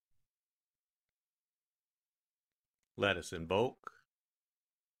Let us invoke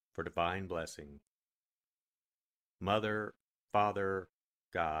for divine blessing. Mother, Father,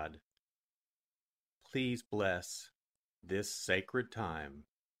 God, please bless this sacred time.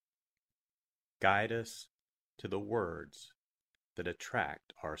 Guide us to the words that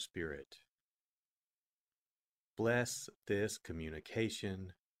attract our spirit. Bless this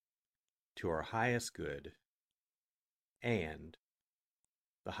communication to our highest good and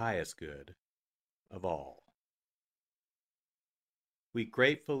the highest good of all. We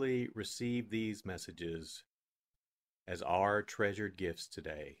gratefully receive these messages as our treasured gifts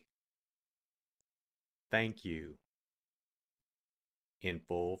today. Thank you in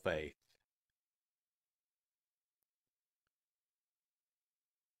full faith.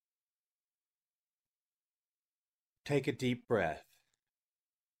 Take a deep breath.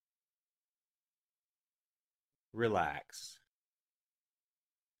 Relax.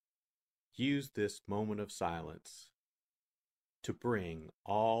 Use this moment of silence to bring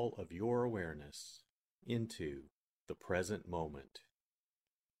all of your awareness into the present moment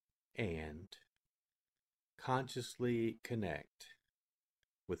and consciously connect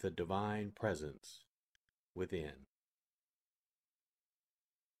with the divine presence within.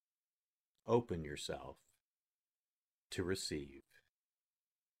 Open yourself to receive.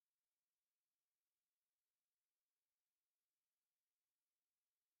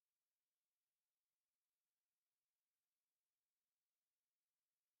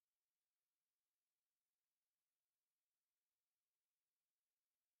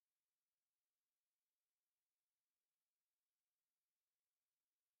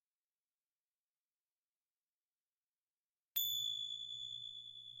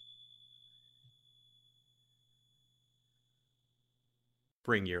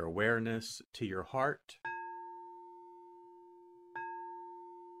 Bring your awareness to your heart.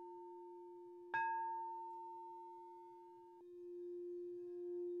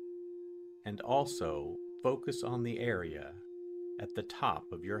 And also focus on the area at the top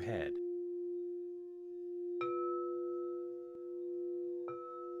of your head.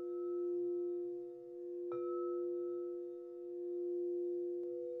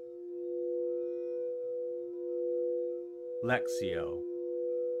 Lectio.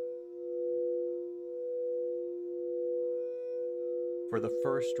 For the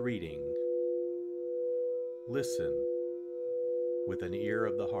first reading, listen with an ear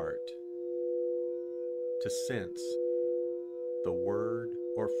of the heart to sense the word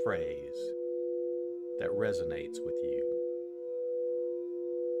or phrase that resonates with you.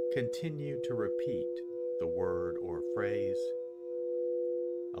 Continue to repeat the word or phrase.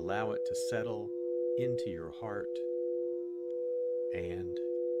 Allow it to settle into your heart and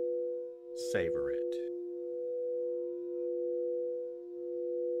savor it.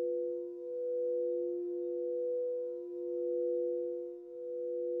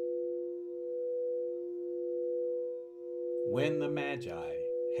 When the Magi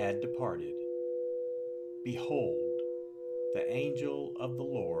had departed, behold, the angel of the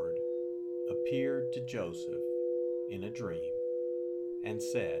Lord appeared to Joseph in a dream and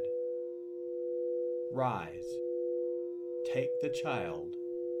said, "Rise, take the child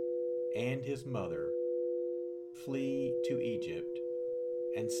and his mother, flee to Egypt,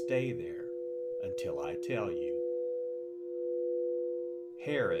 and stay there until I tell you.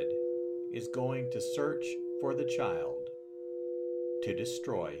 Herod is going to search for the child to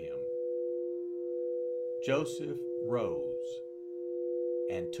destroy him." Joseph rose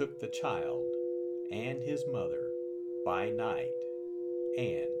and took the child and his mother by night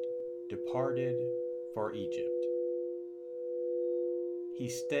and departed for Egypt. He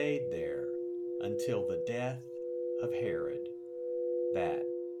stayed there until the death of Herod, that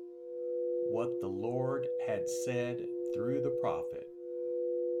what the Lord had said through the prophet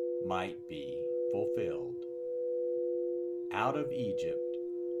might be fulfilled. "Out of Egypt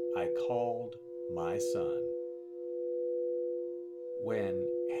I called my son." When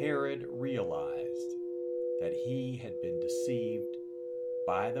Herod realized that he had been deceived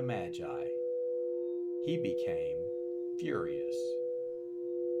by the Magi, he became furious.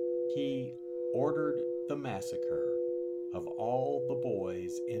 He ordered the massacre of all the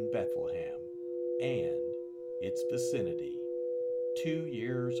boys in Bethlehem and its vicinity, 2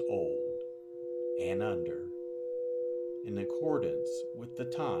 years old and under, in accordance with the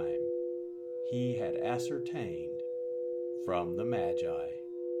time he had ascertained from the Magi.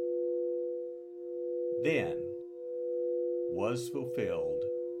 Then was fulfilled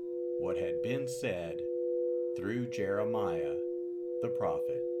what had been said through Jeremiah the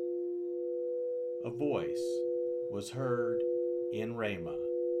prophet. A voice was heard in Ramah,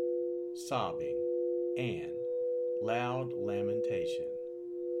 sobbing and loud lamentation.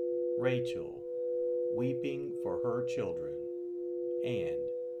 Rachel, weeping for her children, and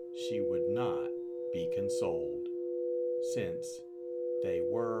she would not be consoled, since they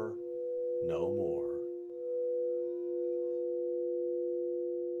were no more.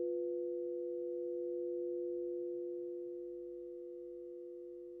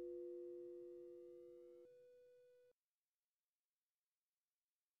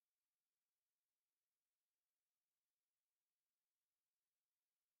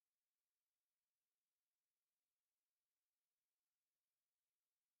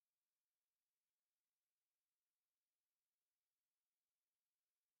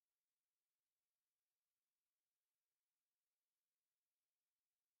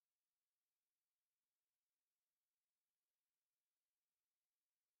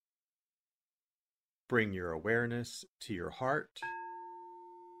 Bring your awareness to your heart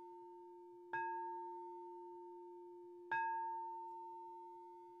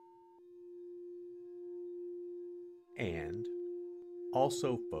and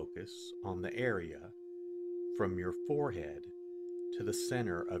also focus on the area from your forehead to the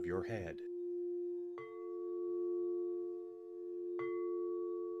center of your head.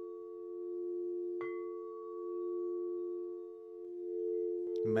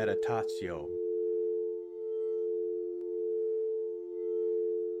 Meditatio.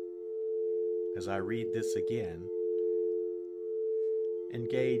 As I read this again,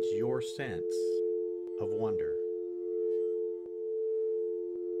 engage your sense of wonder.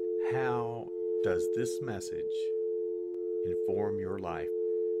 How does this message inform your life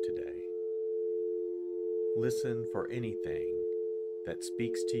today? Listen for anything that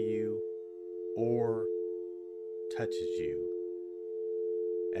speaks to you or touches you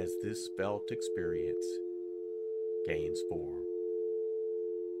as this felt experience gains form.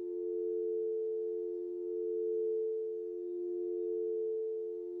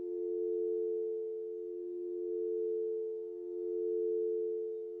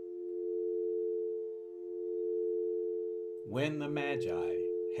 When the Magi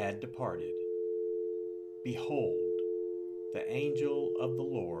had departed, behold, the angel of the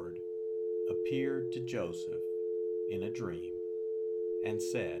Lord appeared to Joseph in a dream and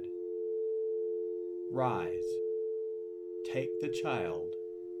said, "Rise, take the child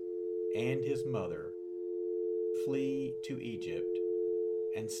and his mother, flee to Egypt,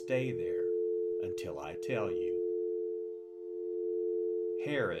 and stay there until I tell you.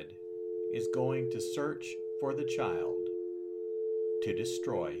 Herod is going to search for the child to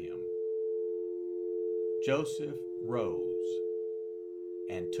destroy him." Joseph rose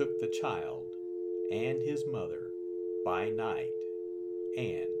and took the child and his mother by night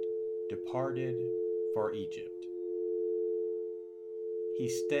and departed for Egypt. He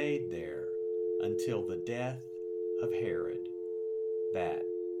stayed there until the death of Herod, that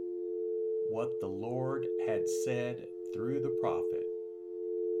what the Lord had said through the prophet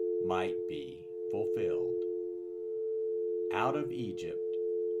might be fulfilled. "Out of Egypt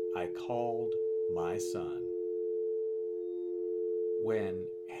I called my son." When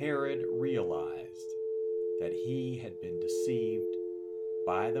Herod realized that he had been deceived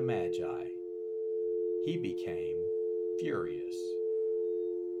by the Magi, he became furious.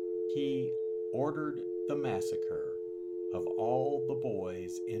 He ordered the massacre of all the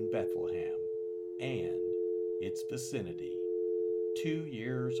boys in Bethlehem and its vicinity, 2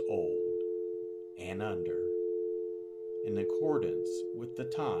 years old and under, in accordance with the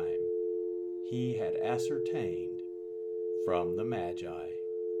time he had ascertained from the Magi.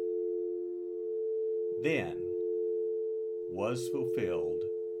 Then was fulfilled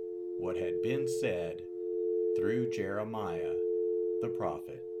what had been said through Jeremiah the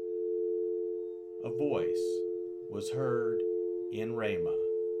prophet. A voice was heard in Ramah,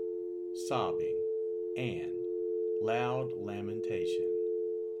 sobbing and loud lamentation,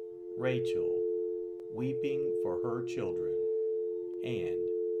 Rachel weeping for her children, and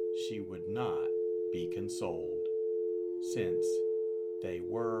she would not be consoled, since they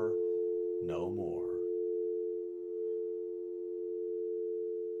were no more.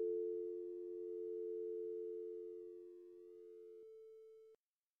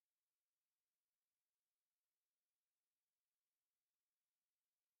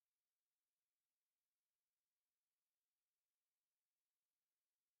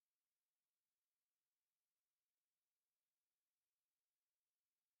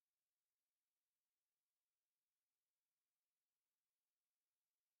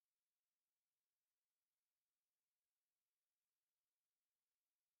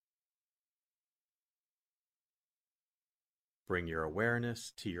 Bring your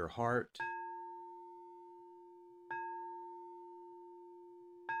awareness to your heart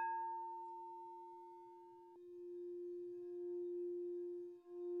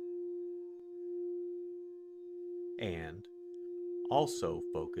Also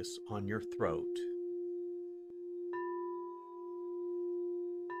focus on your throat.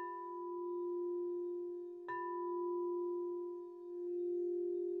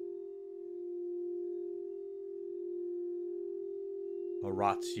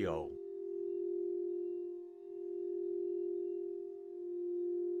 Oratio.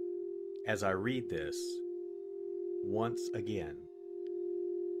 As I read this, once again,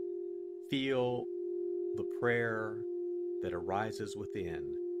 feel the prayer that arises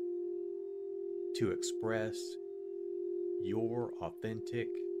within to express your authentic,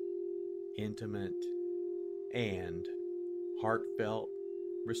 intimate, and heartfelt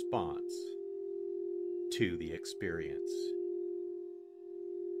response to the experience.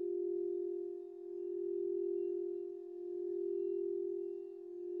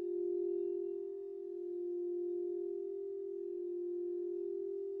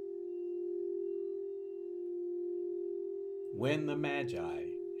 When the Magi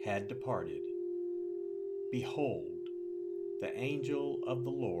had departed, behold, the angel of the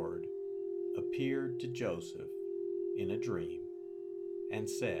Lord appeared to Joseph in a dream and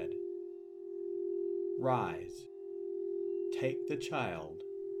said, "Rise, take the child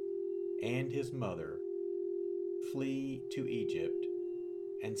and his mother, flee to Egypt,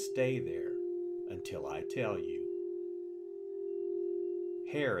 and stay there until I tell you.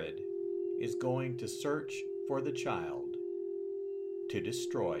 Herod is going to search for the child to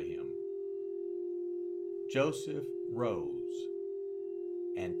destroy him." Joseph rose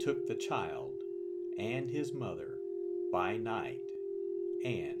and took the child and his mother by night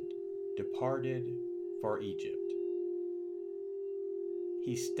and departed for Egypt.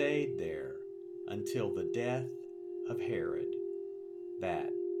 He stayed there until the death of Herod,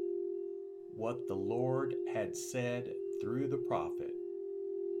 that what the Lord had said through the prophet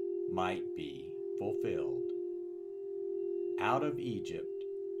might be fulfilled. "Out of Egypt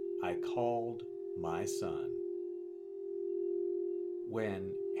I called my son."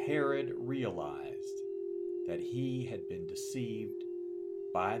 When Herod realized that he had been deceived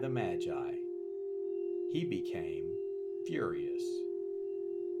by the Magi, he became furious.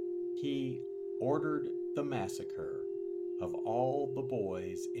 He ordered the massacre of all the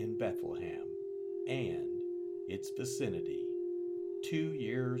boys in Bethlehem and its vicinity, 2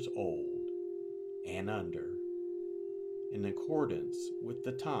 years old and under, in accordance with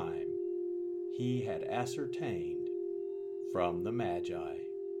the time he had ascertained from the Magi.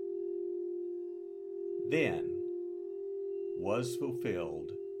 Then was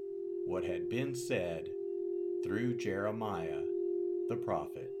fulfilled what had been said through Jeremiah the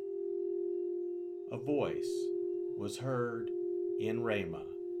prophet. A voice was heard in Ramah,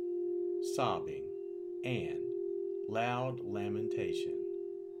 sobbing and loud lamentation,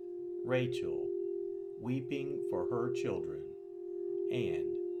 Rachel weeping for her children,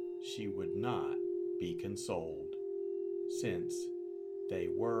 and she would not be consoled, since they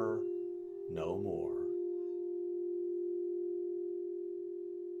were no more.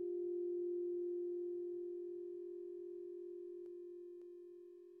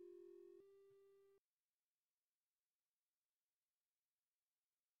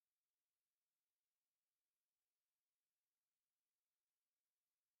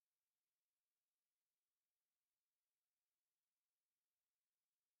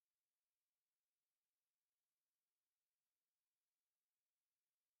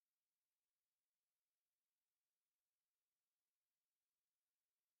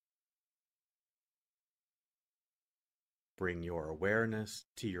 Bring your awareness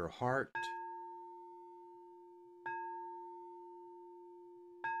to your heart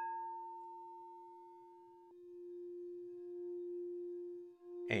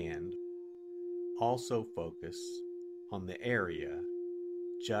and also focus on the area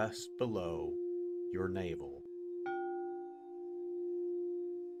just below your navel.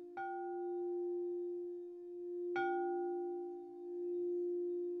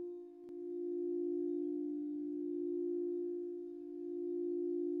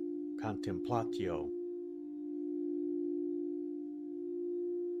 Contemplatio.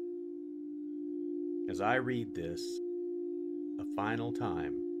 As I read this a final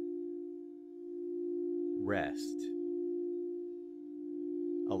time, rest.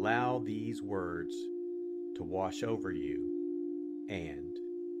 Allow these words to wash over you and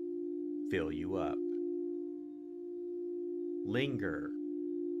fill you up. Linger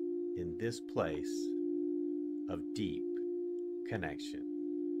in this place of deep connection.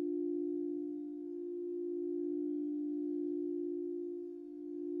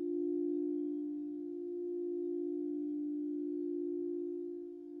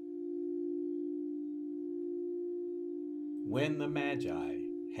 When the Magi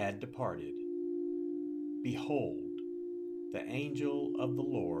had departed, behold, the angel of the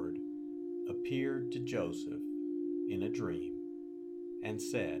Lord appeared to Joseph in a dream and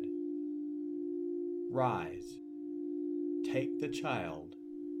said, Rise, take the child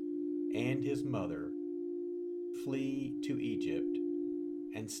and his mother, flee to Egypt,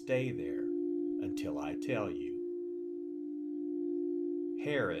 and stay there until I tell you.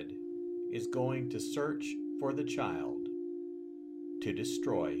 Herod is going to search for the child to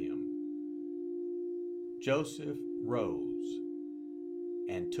destroy him. Joseph rose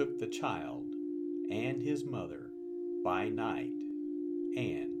and took the child and his mother by night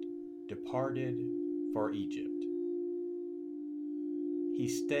and departed for Egypt. He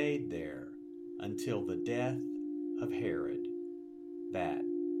stayed there until the death of Herod, that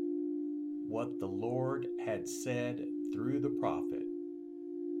what the Lord had said through the prophet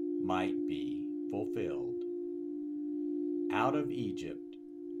might be fulfilled. Out of Egypt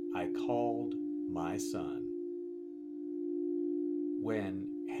I called my son. When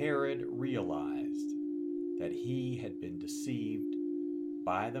Herod realized that he had been deceived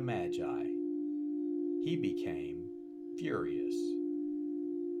by the Magi, he became furious.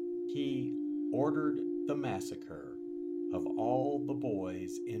 He ordered the massacre of all the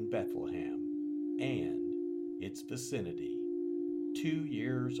boys in Bethlehem and its vicinity, 2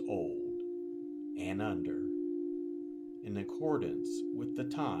 years old and under, in accordance with the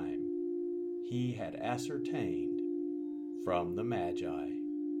time he had ascertained from the Magi.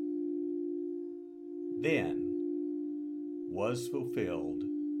 Then was fulfilled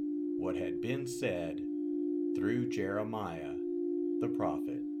what had been said through Jeremiah the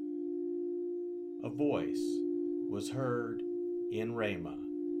prophet. A voice was heard in Ramah,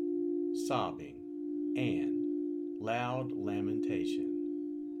 sobbing and loud lamentation,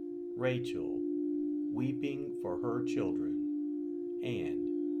 Rachel weeping for her children,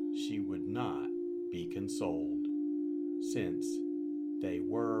 and she would not be consoled, since they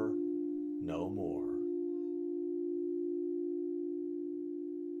were no more.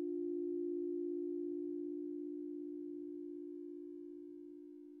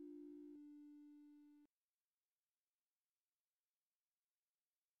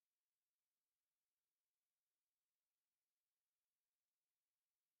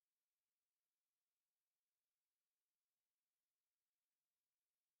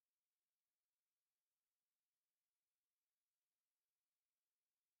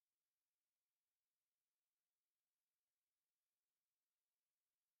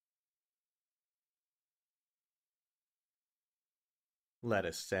 Let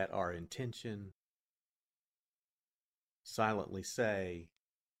us set our intention. Silently say,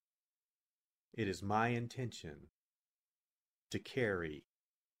 it is my intention to carry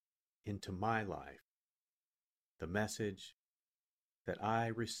into my life the message that I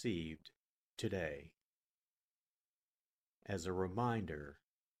received today as a reminder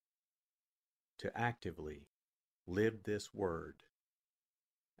to actively live this word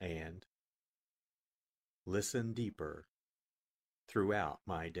and listen deeper throughout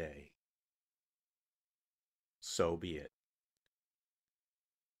my day. So be it.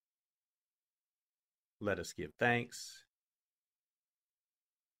 Let us give thanks.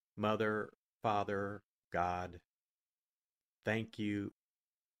 Mother, Father, God, thank you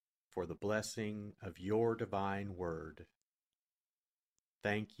for the blessing of your divine word.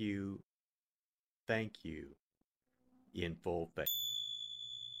 Thank you in full faith.